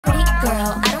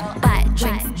girl, I don't buy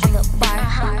drinks at the bar.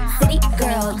 City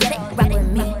girl, yeah, they rock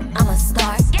with me, I'm a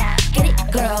star. Get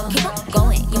it, girl, keep on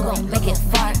going, you gon' make it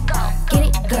far. Get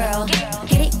it, girl,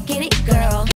 get it,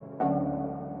 girl.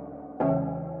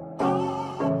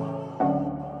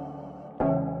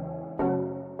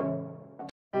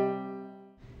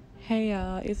 Hey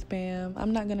y'all, it's Bam.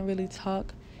 I'm not gonna really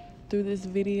talk through this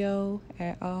video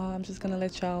at all. I'm just gonna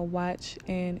let y'all watch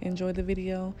and enjoy the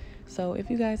video. So if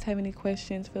you guys have any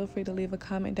questions, feel free to leave a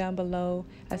comment down below.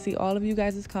 I see all of you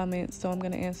guys' comments, so I'm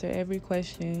gonna answer every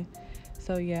question.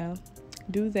 So yeah,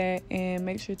 do that and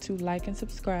make sure to like and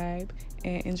subscribe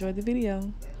and enjoy the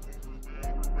video.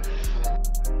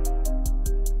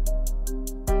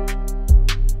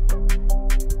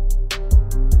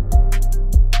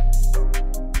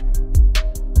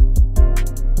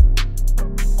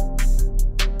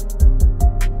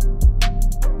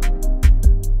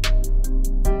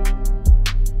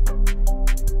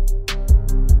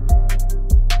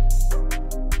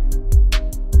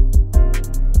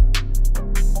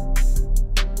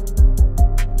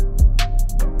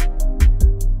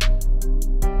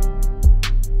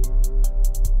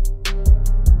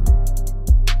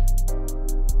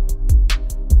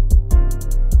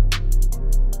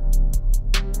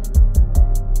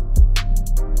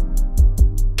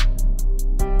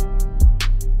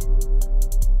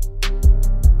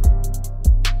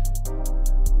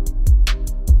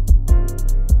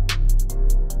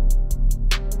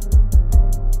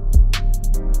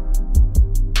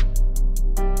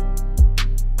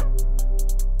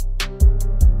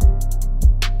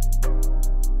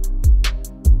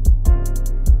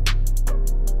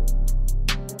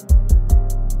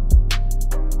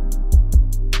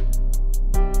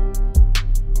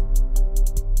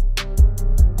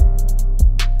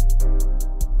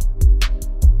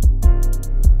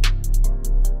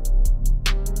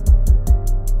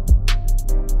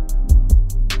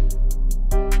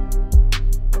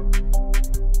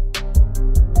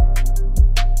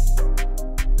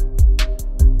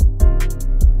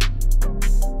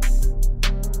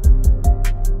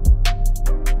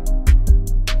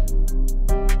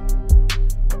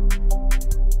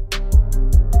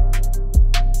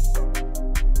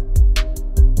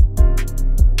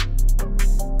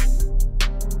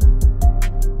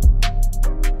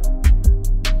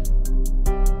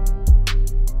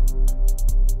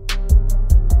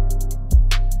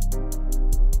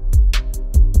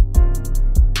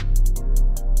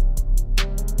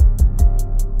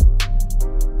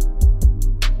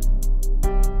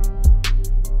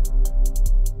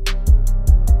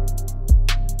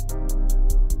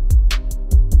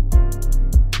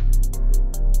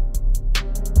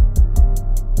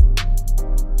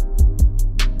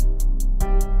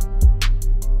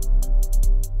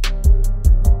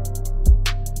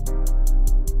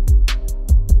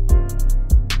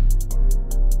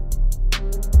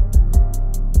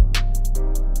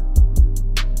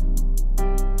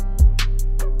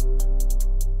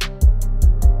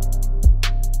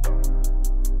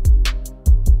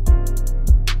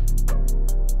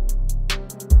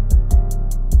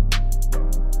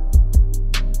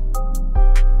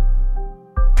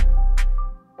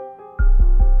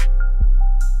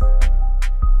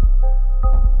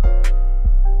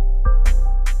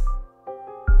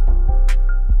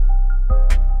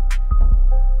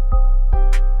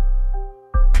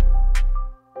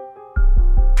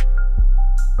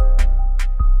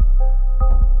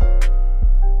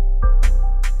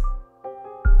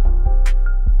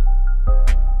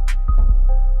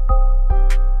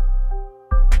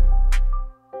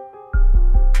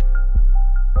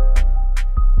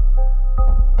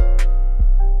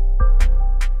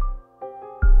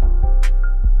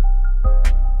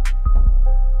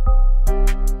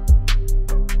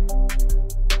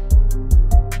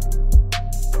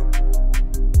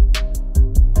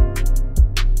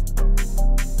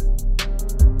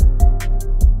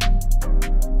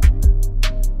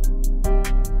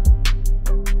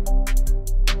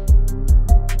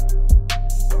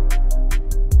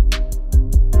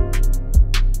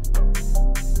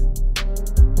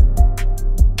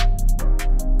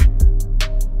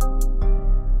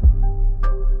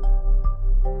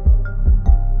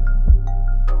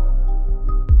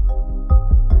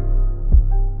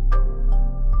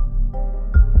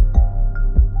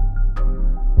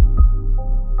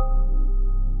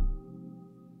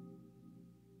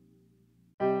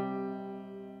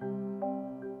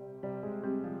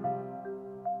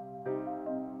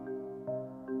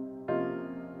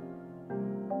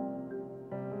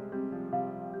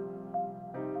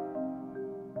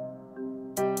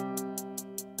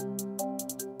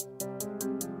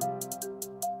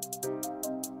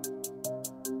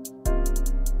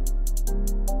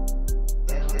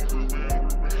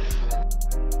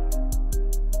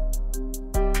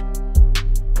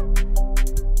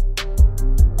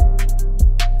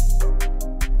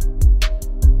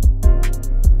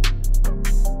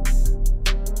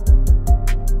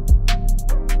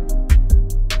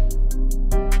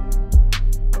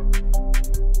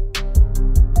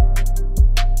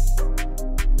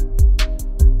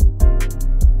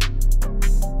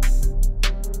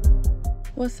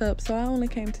 What's up? So I only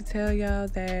came to tell y'all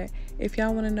that if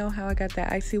y'all want to know how I got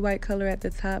that icy white color at the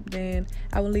top, then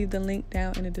I will leave the link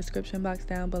down in the description box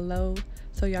down below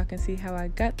so y'all can see how I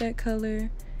got that color.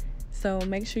 So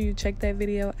make sure you check that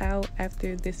video out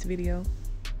after this video.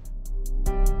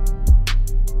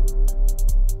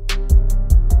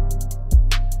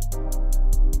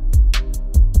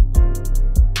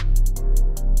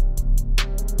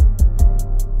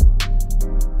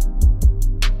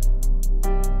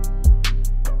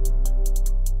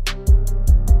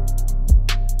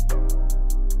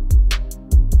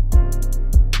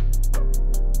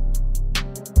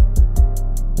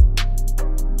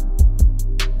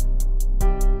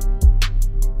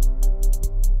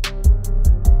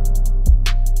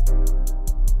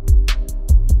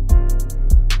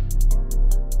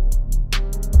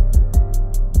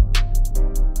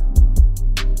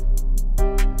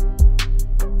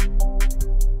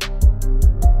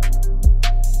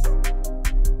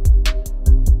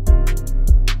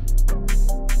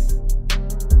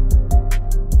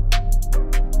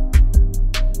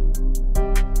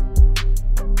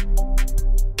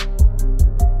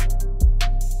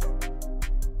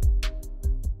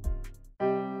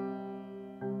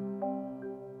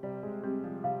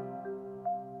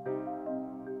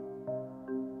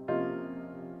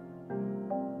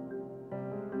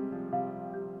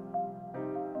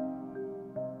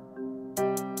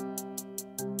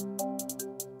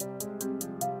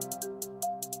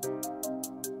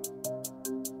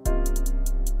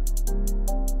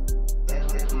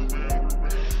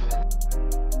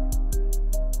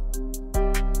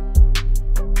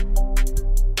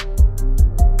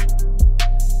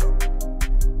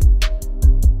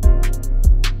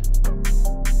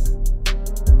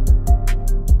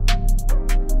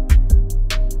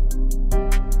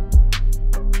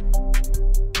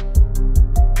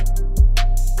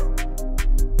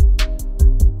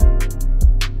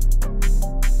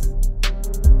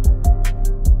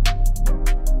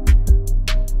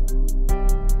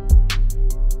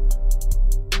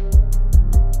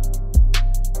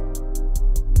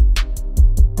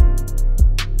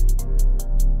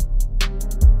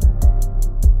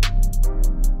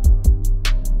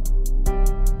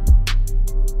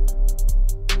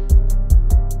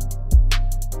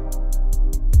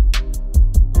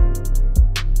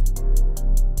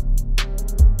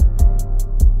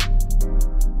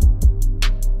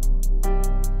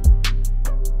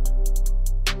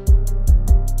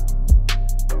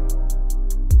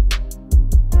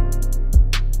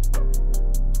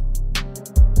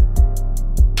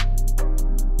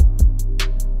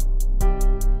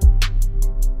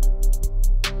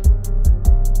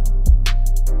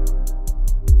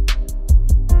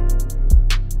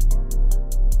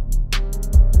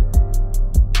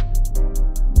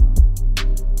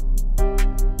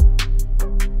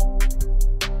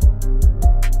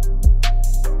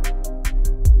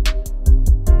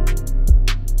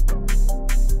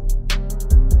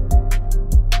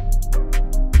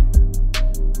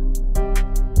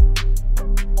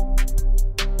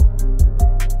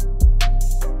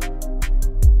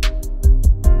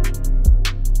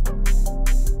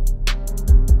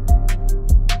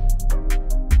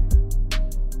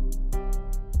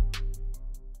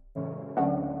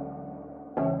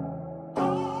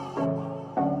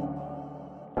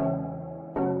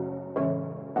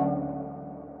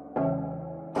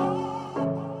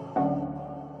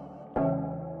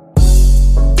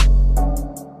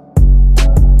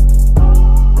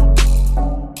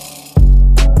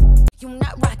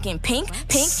 Pink,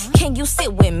 can you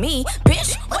sit with me?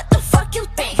 Bitch, what the fuck you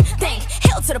think?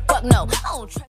 Hell to the fuck no.